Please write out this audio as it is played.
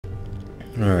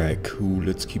Alright, cool.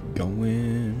 Let's keep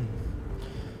going.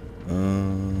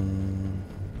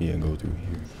 Yeah, go through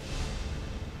here.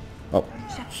 Oh,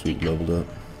 sweet, leveled up.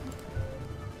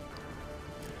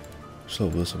 Let's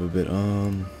level this up a bit.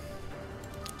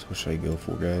 So what should I go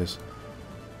for, guys?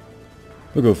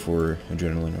 We'll go for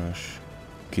Adrenaline Rush.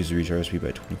 Increase the recharge speed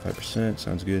by 25%.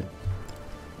 Sounds good.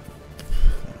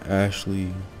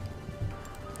 Ashley.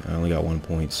 I only got 1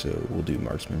 point, so we'll do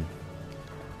Marksman.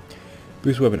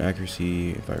 Boost weapon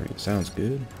accuracy, fire rate. Sounds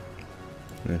good.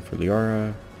 And then for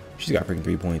Liara, she's got freaking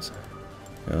 3 points.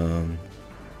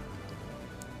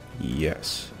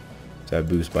 Yes. To have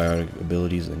boost biotic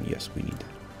abilities, then yes, we need that.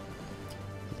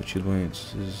 The shield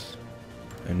points is.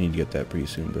 I need to get that pretty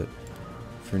soon, but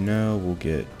for now we'll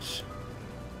get.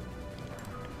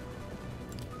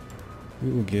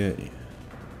 We will get.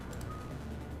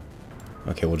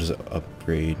 Okay, we'll just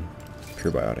upgrade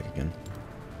Pure Biotic again.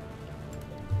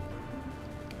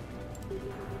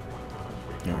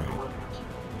 Alright.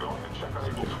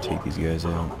 Take these guys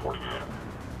out.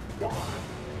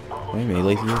 Can I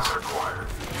melee through this?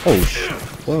 Oh shit.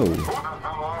 Whoa. I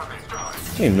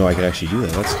didn't even know I could actually do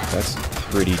that. That's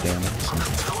pretty damn awesome.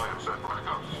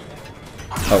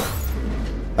 Oh.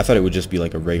 I thought it would just be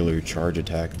like a regular charge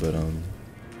attack, but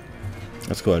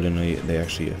that's cool. I didn't know they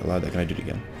actually allowed that. Can I do it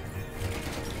again?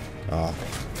 Ah.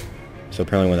 So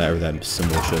apparently when that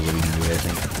symbol shows up, you can do it, I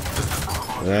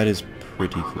think. That is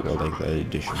pretty cool. I like that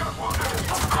addition.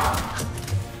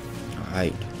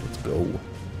 Alright, let's go.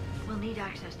 We'll need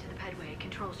access to the pedway.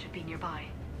 Controls should be nearby.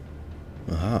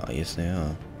 Aha, yes they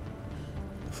are.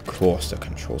 Of course the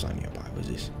controls are nearby. What is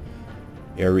this?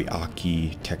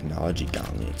 Ariake Technology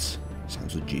Gauntlets.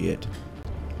 Sounds legit.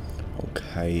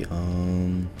 Okay,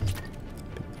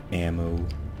 ammo.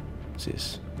 What's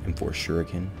this? M4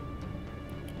 Shuriken.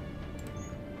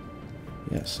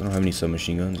 Yes, I don't have any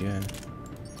submachine guns yet.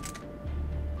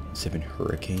 7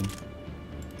 Hurricane.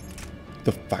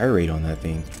 The fire rate on that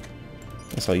thing.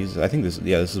 That's all I use. I think this.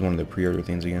 Yeah, this is one of the pre-order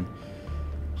things again.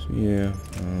 So yeah,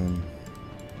 I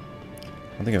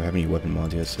don't think I have any weapon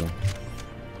mods yet. So.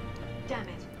 Damn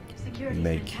it! Security's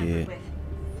Med been tampered kit. with.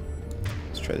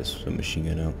 Let's try this submachine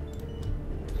gun out.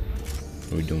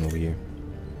 What are we doing over here?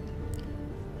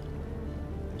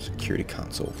 Security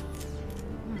console.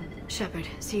 Shepard,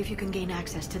 see if you can gain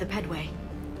access to the pedway.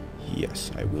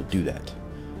 Yes, I will do that.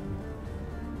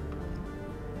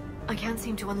 I can't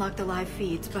seem to unlock the live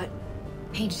feeds, but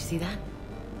Hey, did you see that?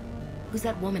 Who's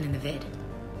that woman in the vid?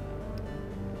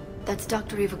 that's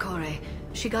Dr. Ivakore.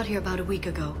 She got here about a week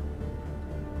ago.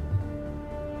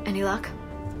 Any luck?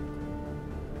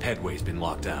 Pedway's been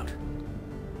locked out.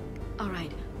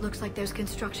 Alright, looks like there's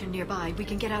construction nearby. We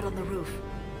can get out on the roof.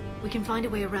 We can find a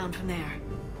way around from there.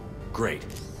 Great.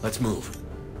 Let's move.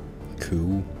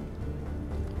 Cool.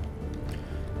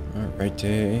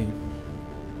 Alrighty.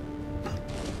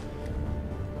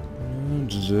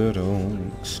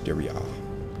 Exterior.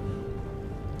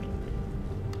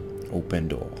 Open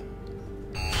door.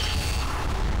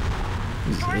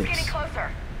 What is this?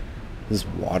 closer. This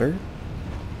water?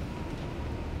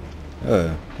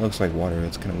 Looks like water.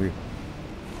 That's kind of weird.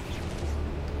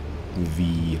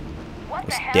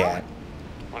 What's that?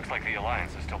 Looks like the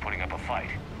Alliance is still putting up a fight.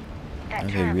 That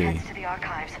Okay, tram really. heads to the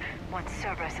archives. Once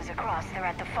Cerberus is across, they're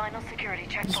at the final security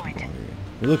This checkpoint. water.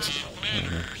 It looks. I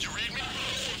don't know.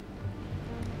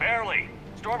 Barely.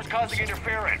 Storm's causing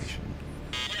interference.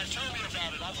 Yeah, tell me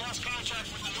about it. I've lost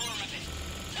contact with the Normandy.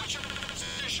 What's your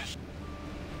position?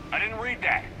 I didn't read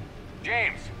that.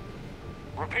 James.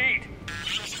 Repeat.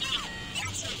 This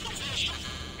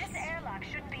airlock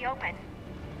shouldn't be open.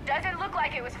 Doesn't look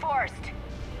like it was forced.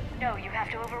 No, you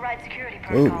have to override security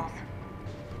protocols.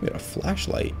 We got a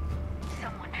flashlight.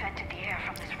 Someone vented the air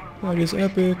from this room. That while they is were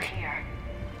still epic. here.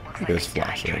 Looks Look like at this they died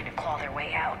flashlight. trying to claw their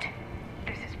way out.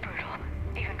 This is brutal,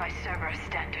 even by Cerberus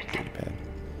standards. Pad.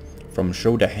 From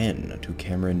show to hen to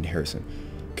Cameron Harrison.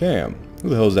 Cam, who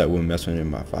the hell is that woman messing in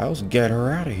my files? Get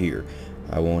her out of here.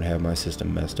 I won't have my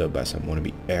system messed up by some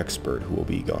wannabe expert who will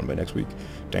be gone by next week.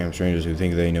 Damn strangers who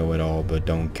think they know it all but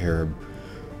don't care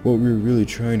what we're really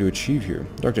trying to achieve here.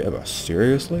 Dr. Eva,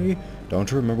 seriously? Don't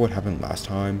you remember what happened last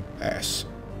time? S.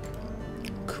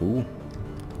 Cool.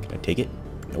 Can I take it?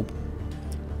 Nope.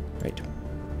 Right.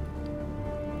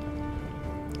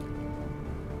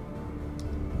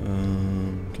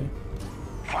 Okay.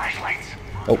 Flashlights.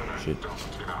 Oh, shit.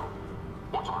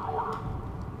 What's our order?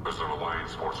 There's an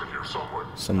Alliance force in here somewhere.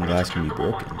 Some glass can be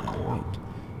broken. Alright.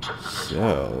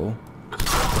 So.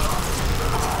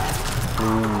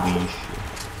 Holy shit.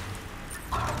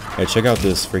 Hey, check out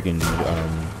this freaking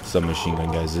submachine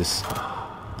gun, guys.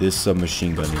 This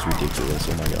submachine gun is ridiculous.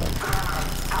 Oh my god.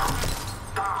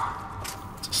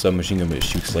 submachine gun, but it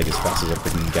shoots like as fast as a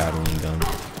freaking Gatling gun.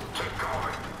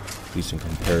 At least in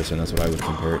comparison, that's what I would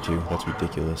compare it to. That's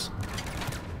ridiculous.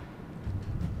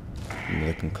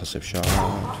 Another concussive shot.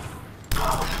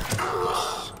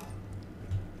 Yes.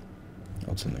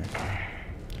 What's in there?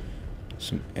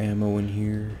 Some ammo in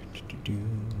here.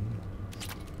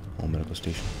 All medical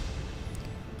station.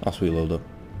 Also, we load up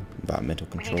environmental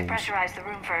We need controls. to pressurize the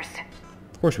room first.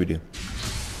 Of course we do.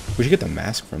 We should get the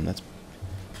mask from. That's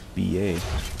BA.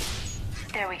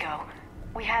 There we go.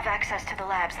 We have access to the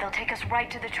labs. They'll take us right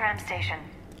to the tram station.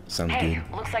 Sounds Hey,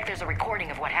 good. looks like there's a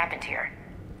recording of what happened here.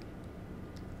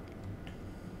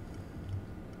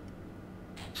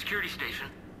 Security station.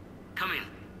 Come in.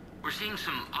 We're seeing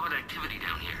some odd activity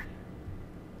down here.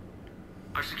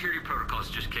 Our security protocols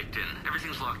just kicked in.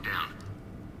 Everything's locked down.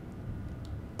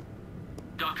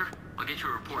 Doctor, I'll get you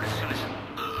a report as soon as...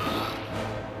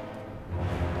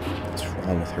 What's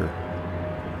wrong with her?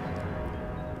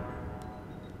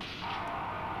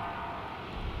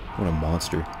 What a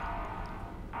monster.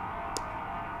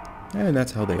 And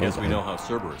that's how they Guess all we die. know how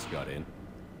Cerberus got in.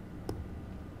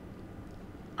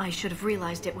 I should have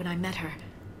realized it when I met her.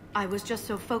 I was just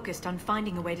so focused on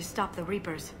finding a way to stop the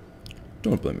Reapers.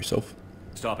 Don't blame yourself.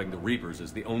 Stopping the Reapers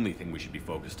is the only thing we should be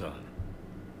focused on.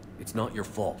 It's not your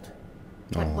fault.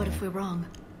 But what if we're wrong?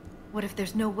 What if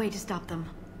there's no way to stop them?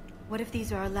 What if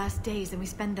these are our last days and we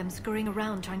spend them scurrying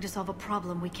around trying to solve a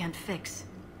problem we can't fix?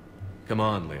 Come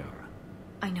on, Liara.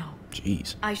 I know.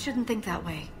 Jeez. I shouldn't think that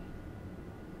way.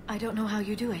 I don't know how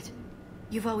you do it.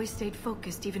 You've always stayed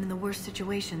focused even in the worst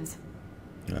situations.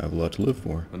 I have a lot to live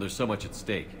for. When there's so much at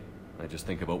stake, I just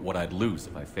think about what I'd lose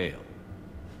if I fail.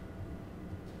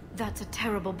 That's a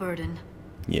terrible burden.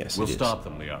 Yes, We'll it is. stop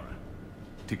them, Liara.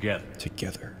 Together.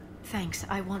 Together. Thanks,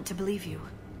 I want to believe you.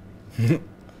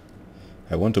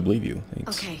 I want to believe you.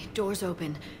 Thanks. Okay, doors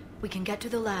open. We can get to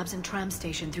the labs and tram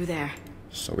station through there.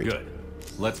 Sorry. Good.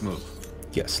 Let's move.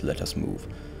 Yes, let us move.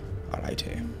 Alright.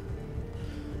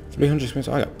 300 experience.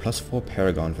 I got +4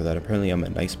 Paragon for that. Apparently I'm a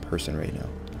nice person right now.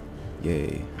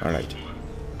 Yay. Alright.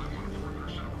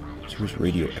 So where's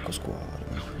Radio Echo Squad?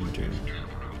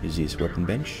 Is this weapon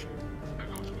bench?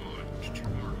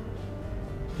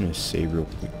 I'm gonna save real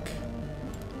quick.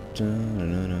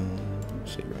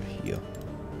 Save right here.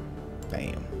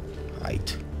 Bam.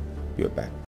 Alright. Be right back.